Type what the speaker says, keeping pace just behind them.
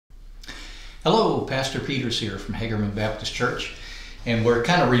Hello, Pastor Peters here from Hagerman Baptist Church, and we're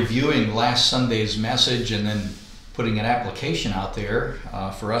kind of reviewing last Sunday's message and then putting an application out there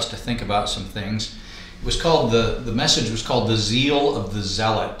for us to think about some things. It was called the message was called "The Zeal of the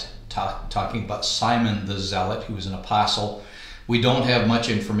Zealot," talking about Simon the Zealot, who was an apostle. We don't have much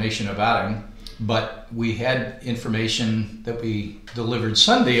information about him, but we had information that we delivered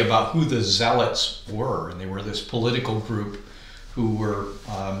Sunday about who the Zealots were, and they were this political group who were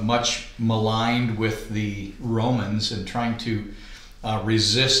much maligned with the Romans and trying to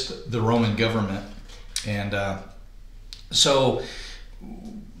resist the Roman government. And so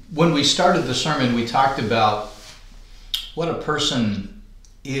when we started the sermon, we talked about what a person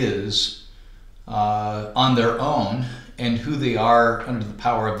is on their own and who they are under the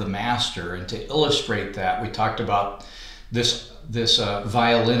power of the master. And to illustrate that, we talked about this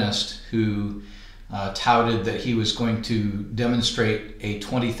violinist who touted that he was going to demonstrate a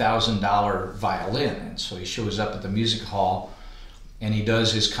 $20,000 violin. And so he shows up at the music hall and he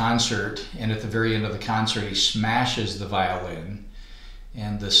does his concert, and at the very end of the concert he smashes the violin,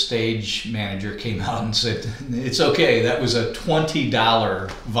 and the stage manager came out and said, "It's okay, that was a $20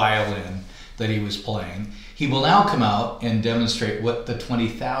 violin that he was playing. He will now come out and demonstrate what the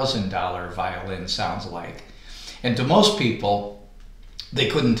 $20,000 violin sounds like." And to most people, they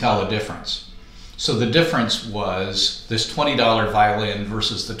couldn't tell the difference. So the difference was this $20 violin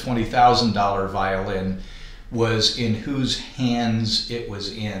versus the $20,000 violin was in whose hands it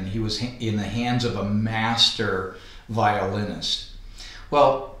was in. He was in the hands of a master violinist.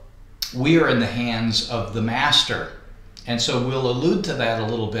 Well, we are in the hands of the master. And so we'll allude to that a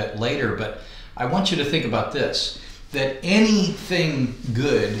little bit later, but I want you to think about this, that anything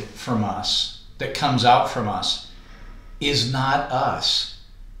good from us, that comes out from us, is not us,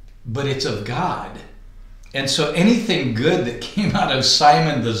 but it's of God. And so anything good that came out of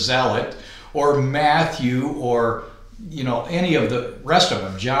Simon the Zealot or Matthew or any of the rest of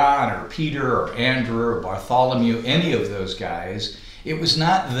them, John or Peter or Andrew or Bartholomew, any of those guys, it was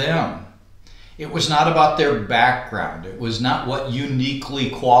not them. It was not about their background. It was not what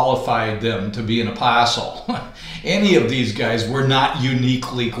uniquely qualified them to be an apostle. Any of these guys were not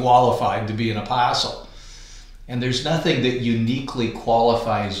uniquely qualified to be an apostle. And there's nothing that uniquely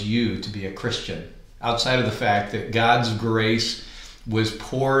qualifies you to be a Christian outside of the fact that God's grace was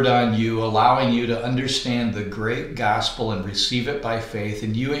poured on you, allowing you to understand the great gospel and receive it by faith,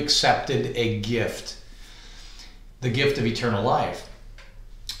 and you accepted a gift, the gift of eternal life.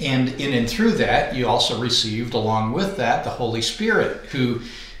 And in and through that, you also received, along with that, the Holy Spirit, who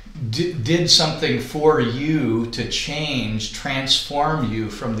did something for you to change, transform you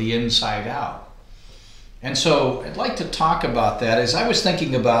from the inside out. And so I'd like to talk about that. As I was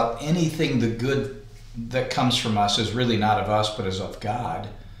thinking about anything the good that comes from us is really not of us, but is of God,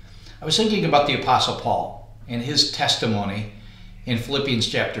 I was thinking about the Apostle Paul and his testimony in Philippians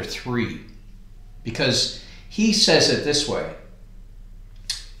chapter 3, because he says it this way: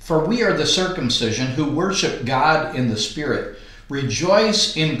 "For we are the circumcision who worship God in the Spirit,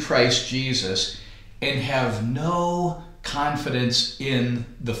 rejoice in Christ Jesus, and have no confidence in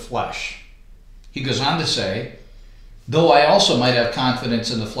the flesh." He goes on to say, "Though I also might have confidence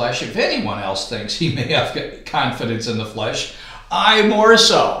in the flesh, if anyone else thinks he may have confidence in the flesh, I more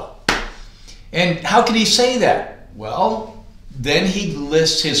so." And how can he say that? Well, then he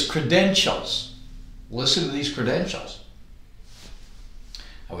lists his credentials. Listen to these credentials.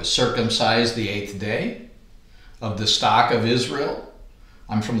 "I was circumcised the 8th day, of the stock of Israel.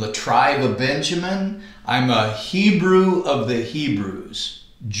 I'm from the tribe of Benjamin. I'm a Hebrew of the Hebrews,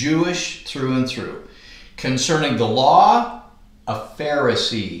 Jewish through and through. Concerning the law, a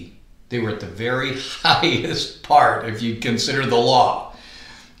Pharisee." They were at the very highest part if you consider the law.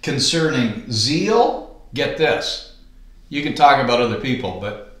 "Concerning zeal," get this, you can talk about other people,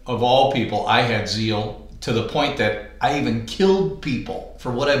 but of all people, I had zeal to the point that I even killed people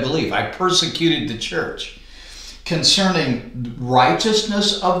for what I believe. I persecuted the church. "Concerning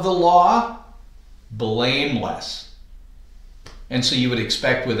righteousness of the law, blameless." And so you would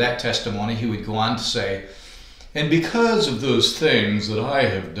expect with that testimony, he would go on to say, "And because of those things that I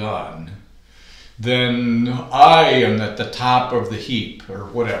have done, then I am at the top of the heap," or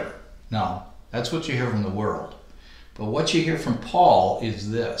whatever. No, that's what you hear from the world. But what you hear from Paul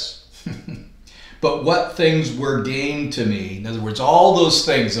is this: "But what things were gained to me," in other words, all those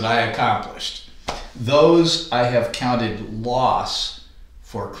things that I accomplished, "those I have counted loss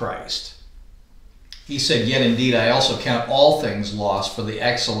for Christ." He said, "Yet indeed I also count all things lost for the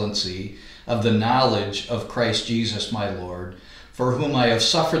excellency of the knowledge of Christ Jesus my Lord, for whom I have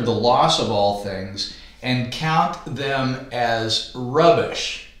suffered the loss of all things, and count them as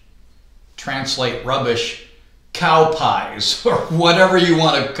rubbish, translate rubbish cow pies or whatever you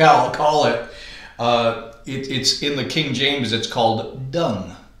want to call it. It's in the King James, it's called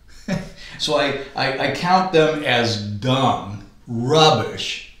dung. So I count them as dung,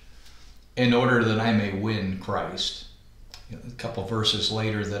 rubbish, in order that I may win Christ. A couple verses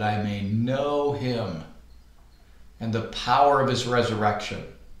later, that I may know him and the power of his resurrection,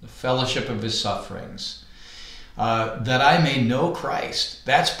 the fellowship of his sufferings, that I may know Christ.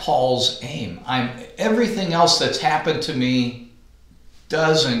 That's Paul's aim. Everything else that's happened to me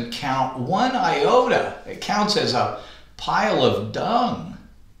doesn't count one iota. It counts as a pile of dung,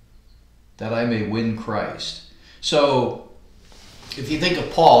 that I may win Christ. So if you think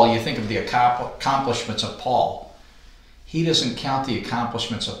of Paul, you think of the accomplishments of Paul. He doesn't count the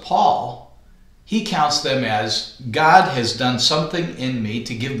accomplishments of Paul. He counts them as God has done something in me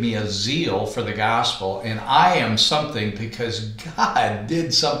to give me a zeal for the gospel, and I am something because God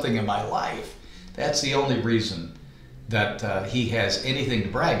did something in my life. That's the only reason that he has anything to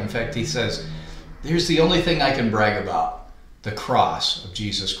brag. In fact, he says, here's the only thing I can brag about: the cross of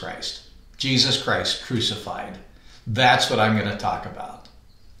Jesus Christ. Jesus Christ crucified. That's what I'm going to talk about.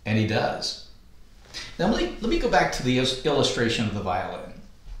 And he does. Now let me go back to the illustration of the violin.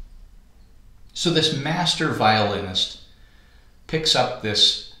 So this master violinist picks up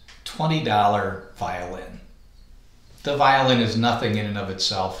this $20 violin. The violin is nothing in and of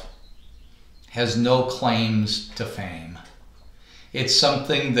itself, has no claims to fame. It's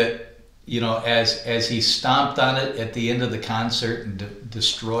something that, as he stomped on it at the end of the concert and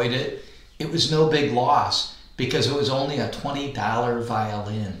destroyed it, it was no big loss because it was only a $20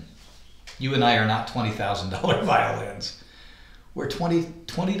 violin. You and I are not $20,000 violins. We're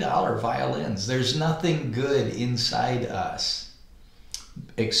 $20 violins. There's nothing good inside us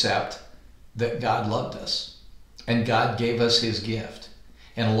except that God loved us and God gave us his gift.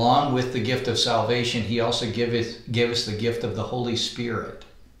 And along with the gift of salvation, he also gave us the gift of the Holy Spirit.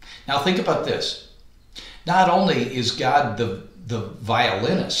 Now think about this. Not only is God the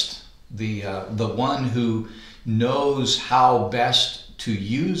violinist, the one who knows how best to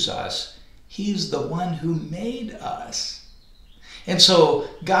use us, he's the one who made us. And so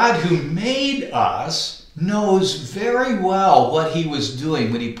God, who made us, knows very well what he was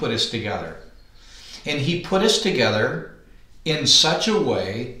doing when he put us together. And he put us together in such a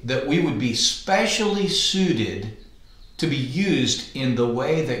way that we would be specially suited to be used in the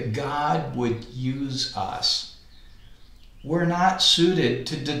way that God would use us. We're not suited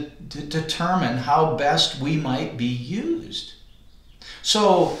to determine how best we might be used.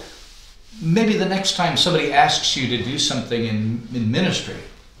 So maybe the next time somebody asks you to do something in ministry,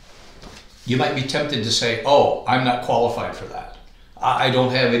 you might be tempted to say, oh, I'm not qualified for that. I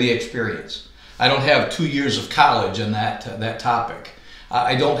don't have any experience. I don't have 2 years of college in that topic.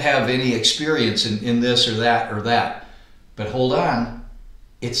 I don't have any experience in this or that or that. But hold on,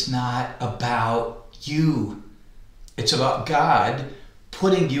 it's not about you. It's about God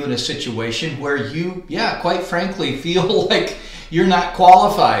putting you in a situation where you, quite frankly, feel like you're not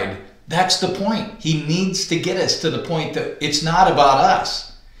qualified. That's the point. He needs to get us to the point that it's not about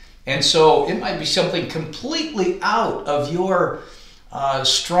us. And so it might be something completely out of your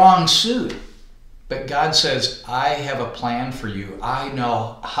strong suit. But God says, I have a plan for you. I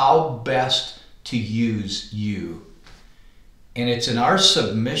know how best to use you. And it's in our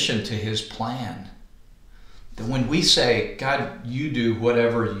submission to his plan that when we say, God, you do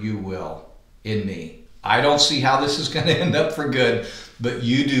whatever you will in me. I don't see how this is going to end up for good, but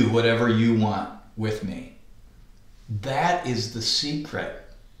you do whatever you want with me. That is the secret.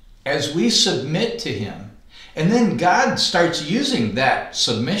 As we submit to him, and then God starts using that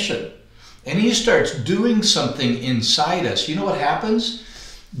submission, and he starts doing something inside us. You know what happens?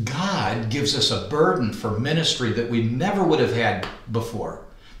 God gives us a burden for ministry that we never would have had before,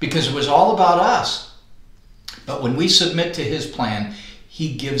 because it was all about us. But when we submit to his plan,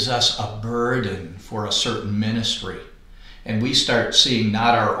 he gives us a burden for a certain ministry. And we start seeing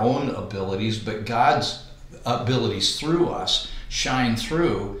not our own abilities, but God's abilities through us shine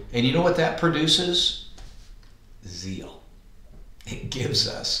through. And you know what that produces? Zeal. It gives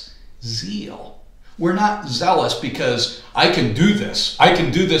us zeal. We're not zealous because I can do this. I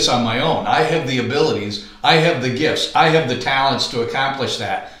can do this on my own. I have the abilities. I have the gifts. I have the talents to accomplish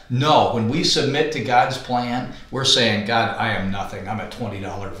that. No, when we submit to God's plan, we're saying, God, I am nothing. I'm a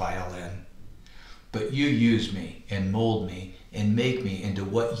 $20 violin. But you use me and mold me and make me into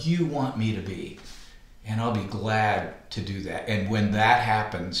what you want me to be. And I'll be glad to do that. And when that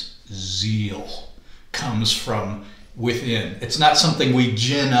happens, zeal comes from within. It's not something we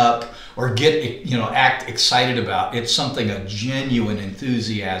gin up or get, act excited about. It's something, a genuine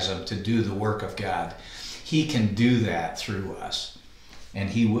enthusiasm to do the work of God. He can do that through us, and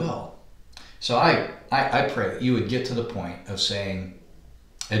He will. So I pray that you would get to the point of saying,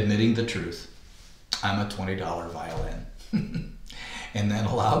 admitting the truth, I'm a $20 violin. And then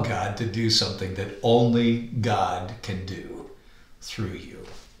allow God to do something that only God can do through you.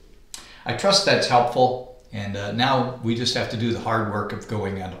 I trust that's helpful. And now we just have to do the hard work of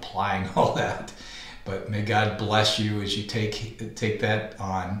going and applying all that. But may God bless you as you take that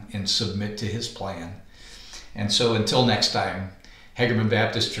on and submit to His plan. And so until next time, Hagerman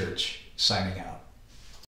Baptist Church signing out.